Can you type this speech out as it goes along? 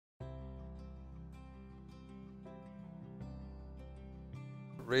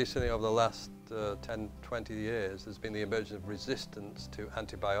Recently, over the last 10, 20 years, there's been the emergence of resistance to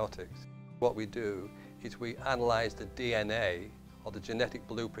antibiotics. What we do is we analyse the DNA or the genetic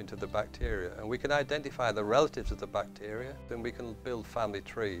blueprint of the bacteria, and we can identify the relatives of the bacteria, then we can build family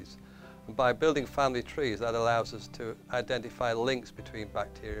trees. And by building family trees, that allows us to identify links between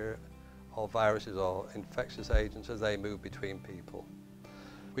bacteria or viruses or infectious agents as they move between people.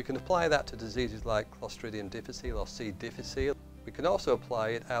 We can apply that to diseases like Clostridium difficile or C. difficile. We can also apply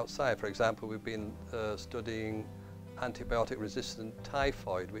it outside. For example, we've been studying antibiotic-resistant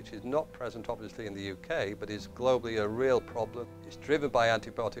typhoid, which is not present obviously in the UK, but is globally a real problem. It's driven by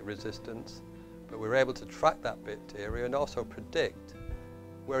antibiotic resistance, but we're able to track that bacteria and also predict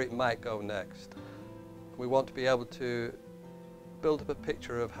where it might go next. We want to be able to build up a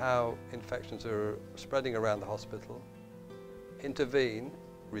picture of how infections are spreading around the hospital, intervene,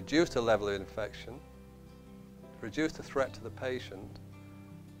 reduce the level of infection, reduce the threat to the patient,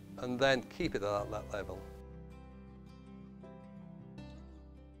 and then keep it at that level.